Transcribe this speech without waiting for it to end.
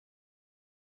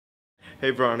Hey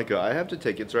Veronica, I have the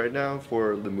tickets right now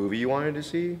for the movie you wanted to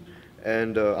see,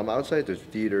 and I'm outside the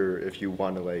theater if you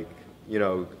want to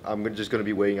I'm just gonna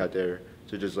be waiting out there,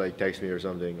 so just like text me or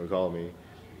something or call me.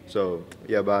 So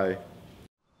yeah, bye.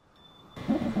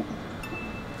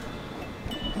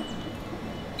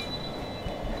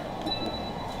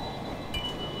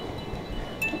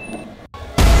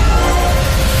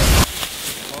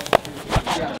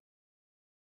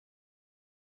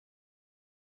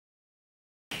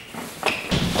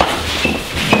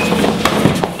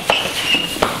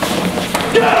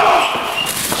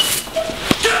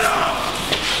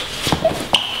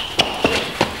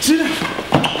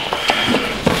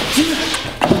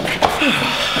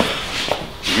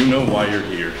 You know why you're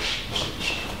here.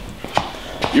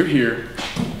 You're here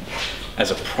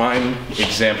as a prime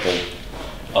example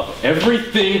of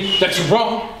everything that's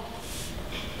wrong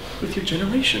with your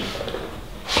generation.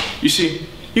 You see,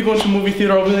 you go into a movie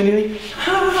theater all willy-nilly,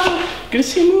 gonna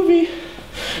see a movie,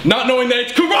 not knowing that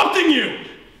it's corrupting you.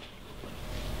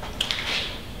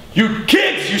 You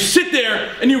kids, you sit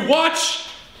there and you watch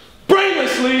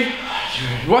brainlessly,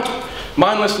 you watch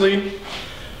mindlessly,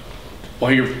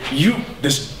 while you've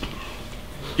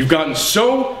gotten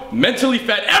so mentally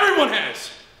fat, everyone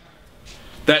has,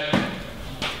 that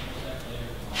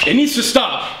it needs to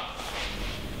stop.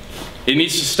 It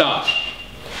needs to stop.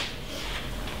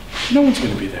 No one's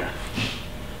gonna be there.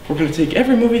 We're gonna take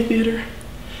every movie theater,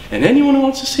 and anyone who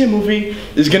wants to see a movie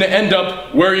is gonna end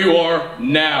up where you are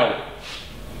now.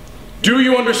 Do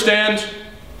you understand?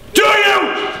 Do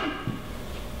you?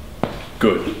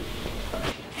 Good.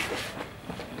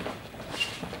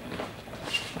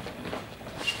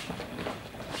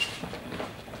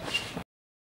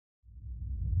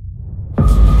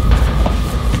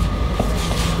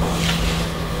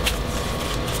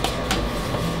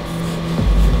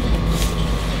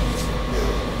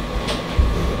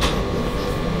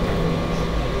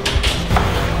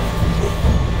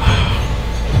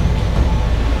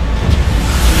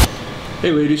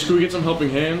 Hey ladies, can we get some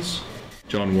helping hands?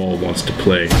 John Wall wants to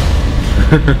play.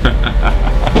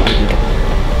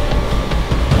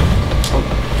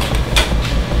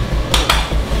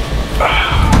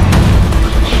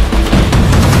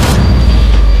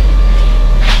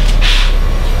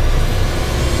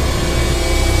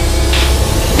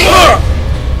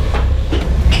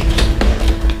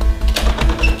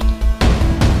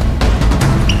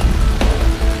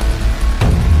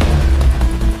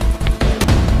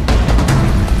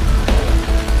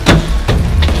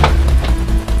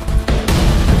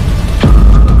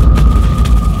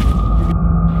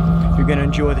 You're gonna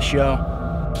enjoy the show.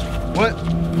 What?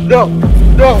 No!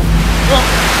 No!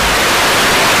 No!